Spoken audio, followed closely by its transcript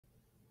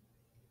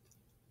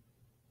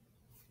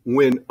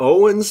When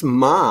Owen's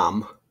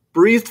mom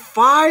breathed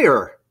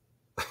fire.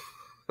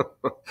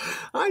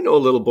 I know a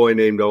little boy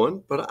named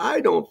Owen, but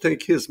I don't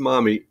think his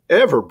mommy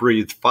ever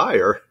breathed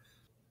fire.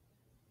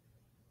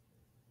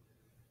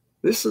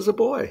 This is a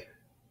boy.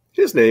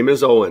 His name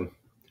is Owen,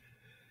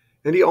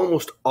 and he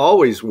almost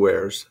always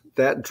wears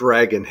that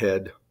dragon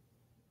head.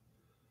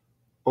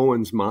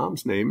 Owen's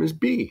mom's name is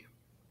Bee,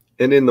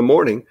 and in the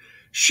morning,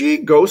 she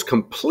goes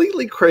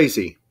completely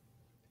crazy.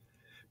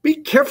 "Be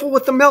careful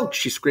with the milk,"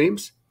 she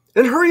screams,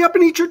 "and hurry up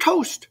and eat your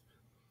toast."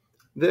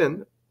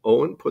 Then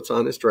Owen puts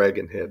on his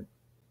dragon head.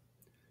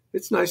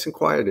 It's nice and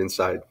quiet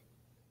inside.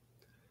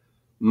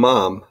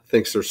 Mom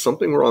thinks there's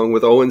something wrong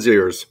with Owen's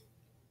ears.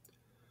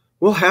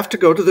 "We'll have to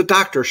go to the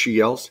doctor," she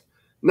yells.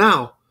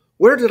 "Now,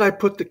 where did I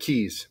put the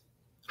keys?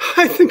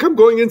 I think I'm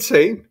going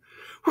insane.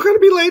 We're going to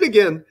be late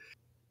again."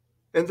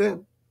 And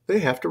then they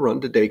have to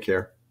run to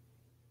daycare.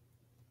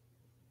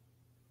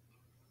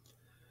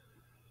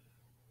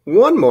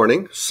 One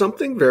morning,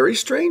 something very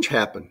strange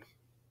happened.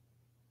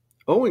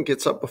 Owen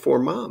gets up before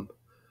Mom,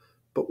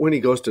 but when he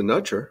goes to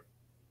nudge her,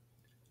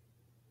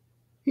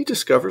 he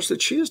discovers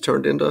that she has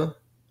turned into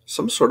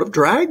some sort of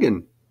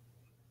dragon.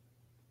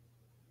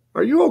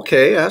 "Are you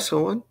okay?" asks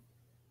Owen.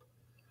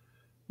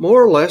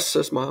 "More or less,"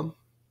 says Mom.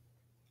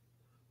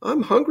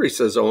 "I'm hungry,"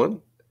 says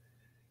Owen,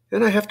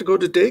 "and I have to go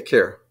to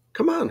daycare.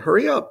 Come on,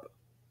 hurry up."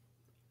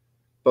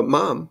 But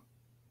Mom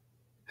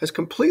has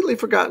completely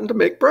forgotten to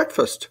make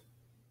breakfast.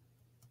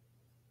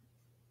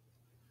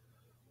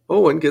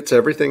 Owen gets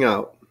everything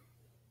out.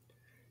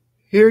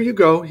 "Here you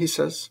go," he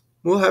says.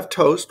 "We'll have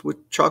toast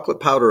with chocolate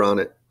powder on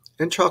it,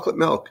 and chocolate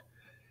milk,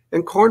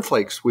 and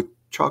cornflakes with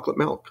chocolate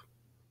milk."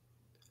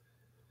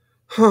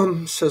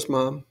 Says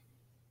Mom.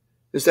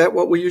 "Is that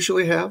what we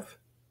usually have?"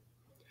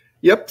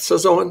 "Yep,"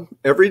 says Owen,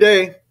 "every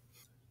day."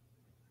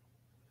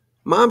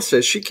 Mom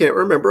says she can't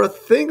remember a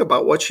thing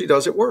about what she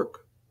does at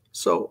work,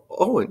 so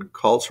Owen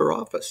calls her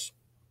office.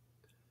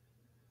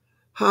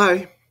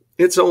 "Hi,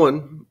 it's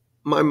Owen.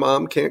 My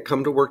mom can't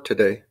come to work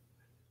today.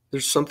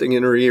 There's something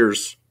in her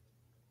ears."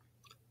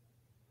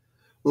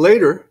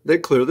 Later, they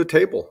clear the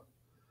table.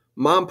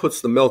 Mom puts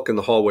the milk in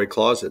the hallway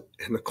closet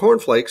and the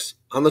cornflakes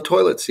on the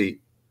toilet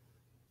seat.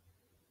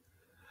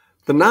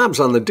 The knobs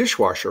on the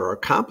dishwasher are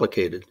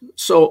complicated,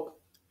 so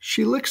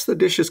she licks the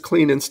dishes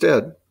clean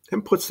instead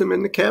and puts them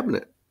in the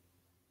cabinet.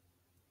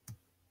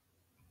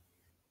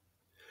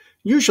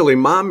 Usually,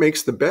 Mom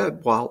makes the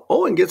bed while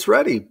Owen gets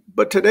ready,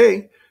 but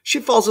today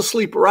she falls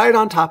asleep right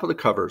on top of the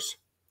covers.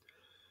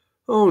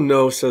 "Oh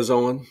no," says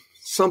Owen.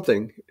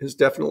 "Something is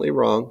definitely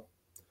wrong.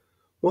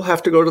 We'll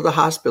have to go to the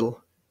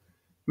hospital.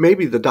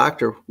 Maybe the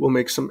doctor will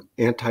make some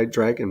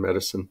anti-dragon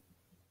medicine."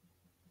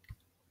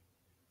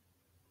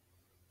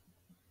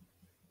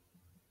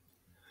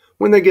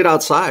 When they get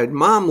outside,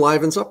 Mom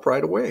livens up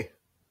right away.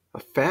 A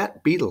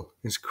fat beetle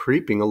is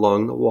creeping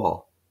along the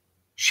wall.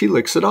 She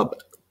licks it up.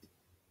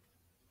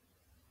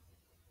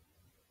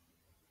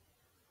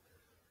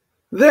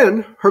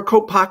 Then her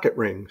coat pocket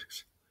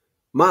rings.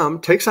 Mom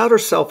takes out her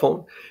cell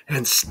phone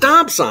and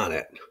stomps on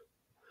it.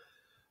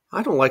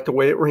 "I don't like the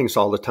way it rings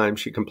all the time,"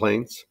 she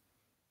complains.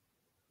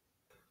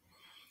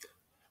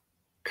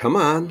 "Come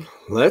on,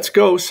 let's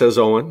go," says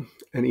Owen,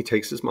 and he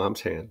takes his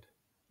mom's hand.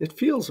 It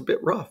feels a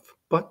bit rough,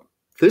 but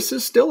this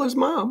is still his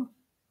mom.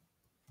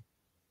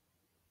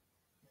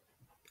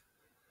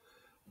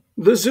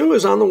 The zoo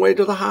is on the way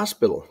to the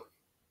hospital.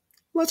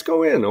 "Let's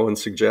go in," Owen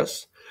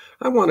suggests.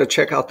 "I want to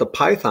check out the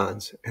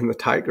pythons and the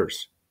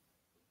tigers."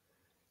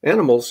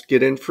 "Animals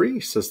get in free,"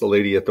 says the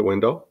lady at the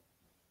window.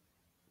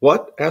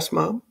 "What?" asks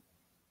Mom.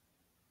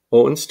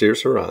 Owen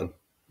steers her on.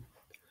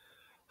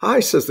 "Hi,"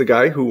 says the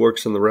guy who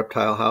works in the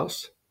reptile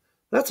house.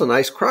 "That's a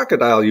nice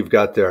crocodile you've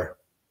got there."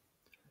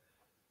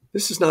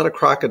 "This is not a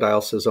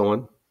crocodile," says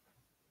Owen.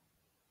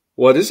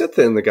 "What is it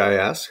then?" the guy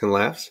asks and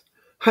laughs.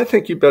 "I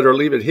think you better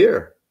leave it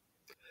here."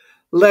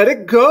 "Let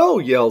it go,"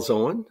 yells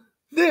Owen.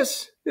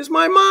 "This is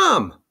my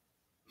mom."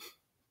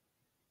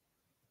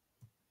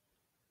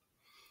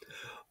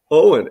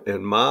 Owen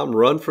and Mom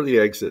run for the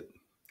exit.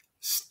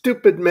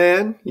 "Stupid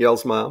man,"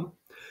 yells Mom.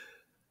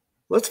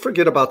 "Let's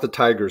forget about the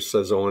tigers,"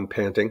 says Owen,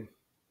 panting.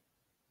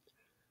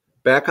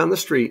 Back on the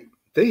street,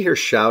 they hear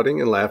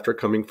shouting and laughter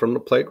coming from the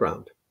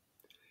playground.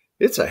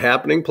 It's a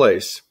happening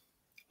place.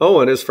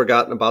 Owen has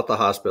forgotten about the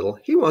hospital.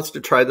 He wants to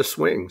try the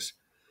swings,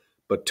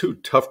 but two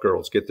tough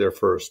girls get there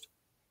first.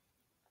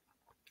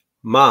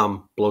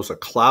 Mom blows a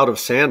cloud of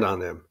sand on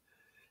them.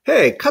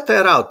 "Hey, cut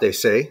that out," they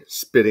say,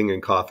 spitting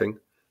and coughing.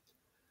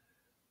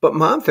 But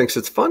Mom thinks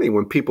it's funny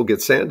when people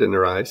get sand in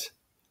their eyes.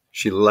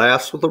 She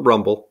laughs with a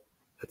rumble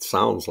that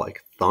sounds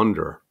like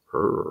thunder.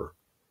 "Rrr."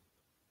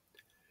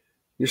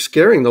 "You're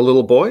scaring the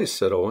little boys,"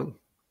 said Owen.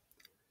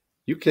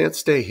 "You can't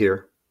stay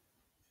here."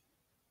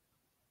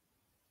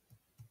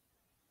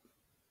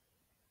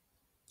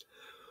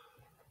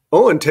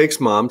 Owen takes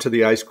Mom to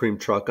the ice cream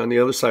truck on the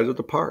other side of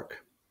the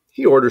park.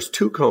 He orders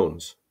 2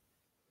 cones.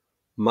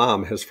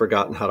 Mom has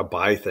forgotten how to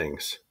buy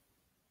things.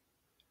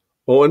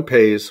 Owen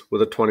pays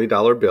with a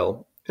 $20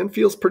 bill and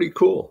feels pretty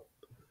cool.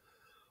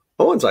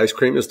 Owen's ice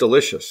cream is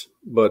delicious,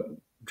 but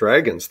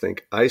Dragons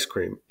think ice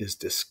cream is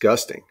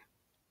disgusting.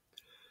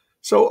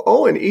 So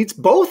Owen eats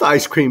both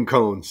ice cream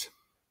cones.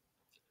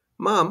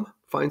 Mom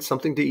finds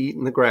something to eat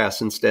in the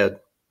grass instead.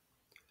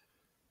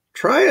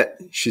 Try it,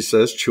 she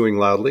says, chewing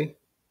loudly.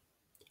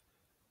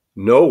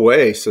 No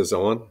way, says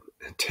Owen,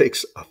 and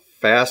takes a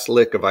fast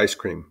lick of ice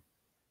cream.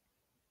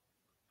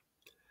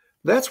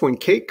 That's when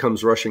Kate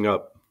comes rushing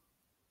up.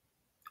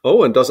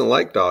 Owen doesn't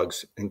like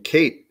dogs, and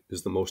Kate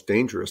is the most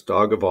dangerous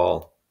dog of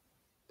all.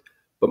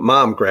 But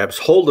Mom grabs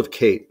hold of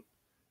Kate.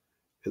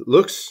 It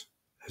looks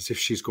as if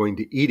she's going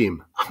to eat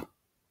him.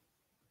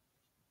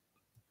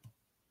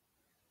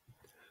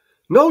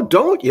 No,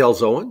 don't,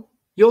 yells Owen.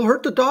 You'll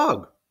hurt the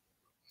dog.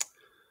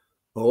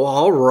 Oh,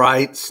 all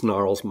right,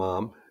 snarls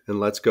Mom, and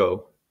lets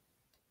go.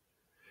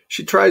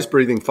 She tries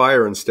breathing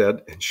fire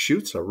instead and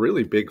shoots a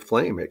really big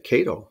flame at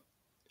Kato.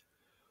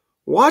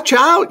 Watch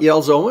out,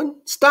 yells Owen.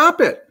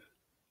 Stop it.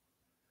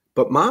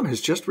 But Mom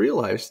has just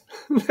realized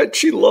that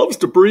she loves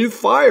to breathe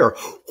fire.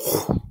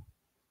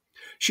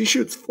 She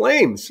shoots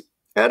flames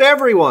at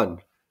everyone.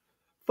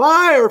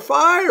 Fire,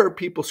 fire,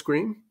 people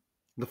scream.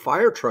 The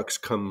fire trucks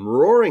come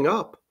roaring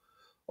up.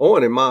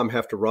 Owen and Mom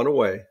have to run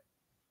away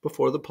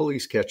before the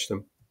police catch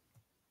them.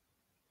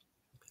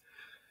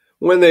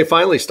 When they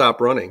finally stop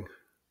running,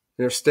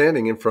 they're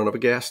standing in front of a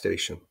gas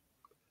station.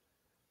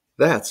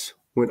 That's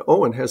when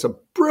Owen has a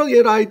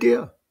brilliant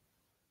idea.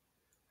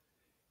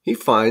 He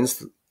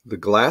finds the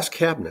glass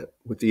cabinet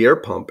with the air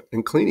pump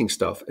and cleaning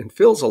stuff and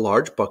fills a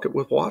large bucket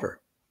with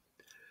water.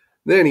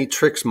 Then he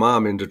tricks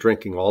Mom into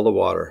drinking all the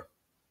water.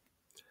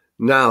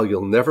 Now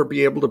you'll never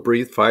be able to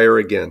breathe fire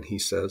again, he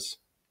says.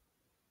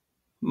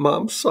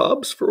 Mom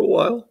sobs for a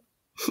while,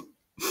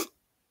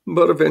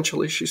 but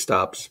eventually she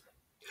stops,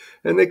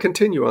 and they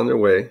continue on their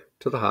way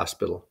to the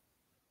hospital.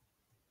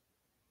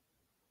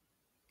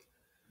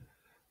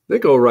 They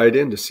go right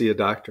in to see a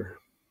doctor.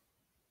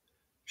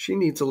 She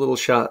needs a little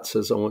shot,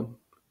 says Owen.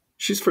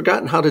 She's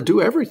forgotten how to do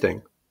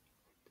everything.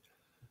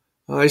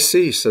 I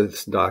see,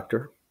 says the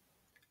doctor.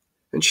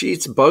 And she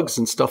eats bugs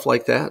and stuff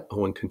like that,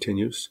 Owen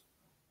continues.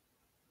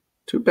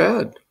 Too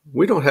bad.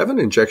 We don't have an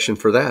injection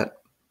for that.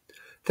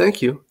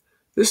 Thank you.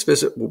 This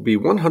visit will be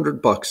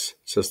 $100,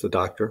 says the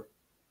doctor.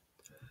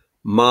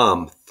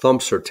 Mom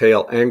thumps her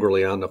tail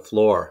angrily on the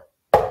floor.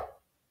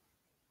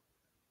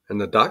 And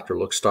the doctor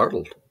looks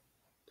startled.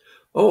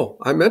 Oh,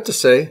 I meant to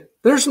say,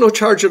 there's no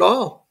charge at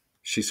all,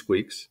 she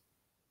squeaks.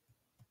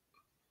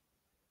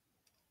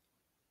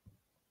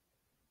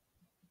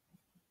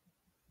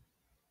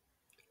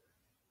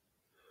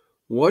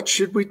 What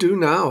should we do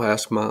now?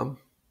 Asks Mom.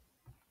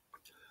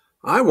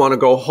 I want to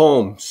go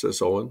home,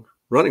 says Owen.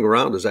 Running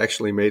around has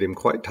actually made him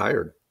quite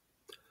tired.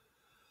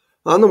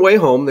 On the way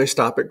home, they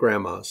stop at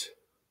Grandma's.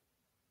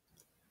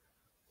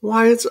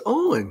 Why, it's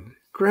Owen,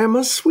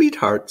 Grandma's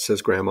sweetheart,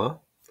 says Grandma.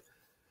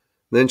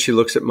 Then she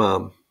looks at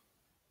Mom.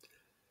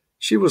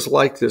 She was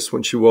like this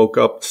when she woke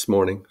up this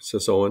morning,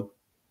 says Owen.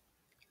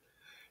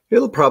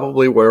 It'll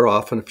probably wear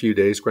off in a few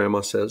days,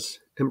 Grandma says,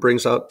 and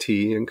brings out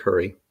tea and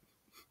curry.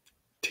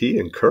 Tea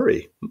and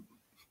curry?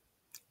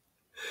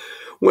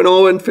 When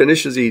Owen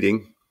finishes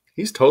eating,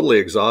 he's totally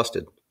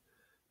exhausted.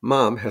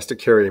 Mom has to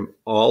carry him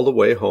all the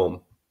way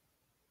home.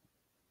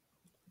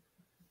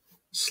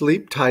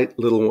 Sleep tight,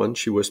 little one,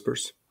 she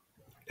whispers,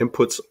 and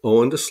puts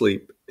Owen to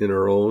sleep in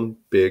her own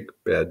big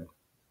bed.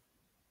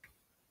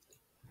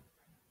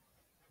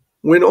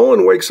 When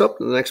Owen wakes up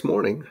the next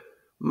morning,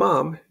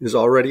 Mom is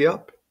already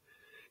up.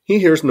 He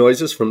hears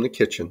noises from the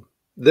kitchen.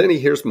 Then he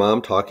hears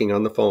Mom talking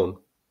on the phone.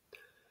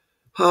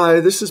 Hi,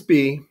 this is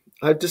Bea.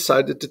 I've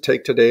decided to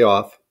take today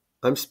off.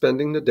 I'm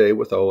spending the day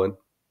with Owen.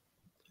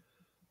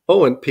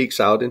 Owen peeks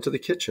out into the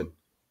kitchen.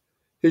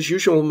 His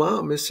usual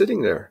Mom is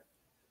sitting there,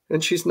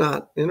 and she's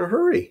not in a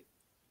hurry.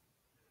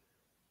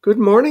 Good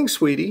morning,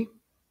 sweetie.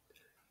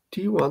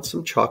 Do you want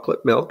some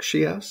chocolate milk?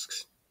 She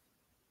asks.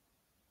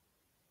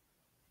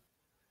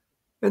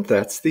 And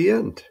that's the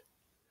end.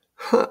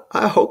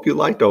 I hope you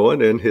liked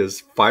Owen and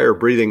his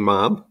fire-breathing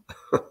mom.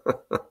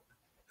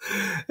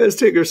 As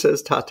Tigger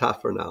says, ta-ta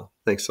for now.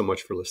 Thanks so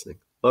much for listening.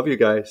 Love you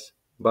guys.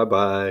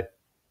 Bye-bye.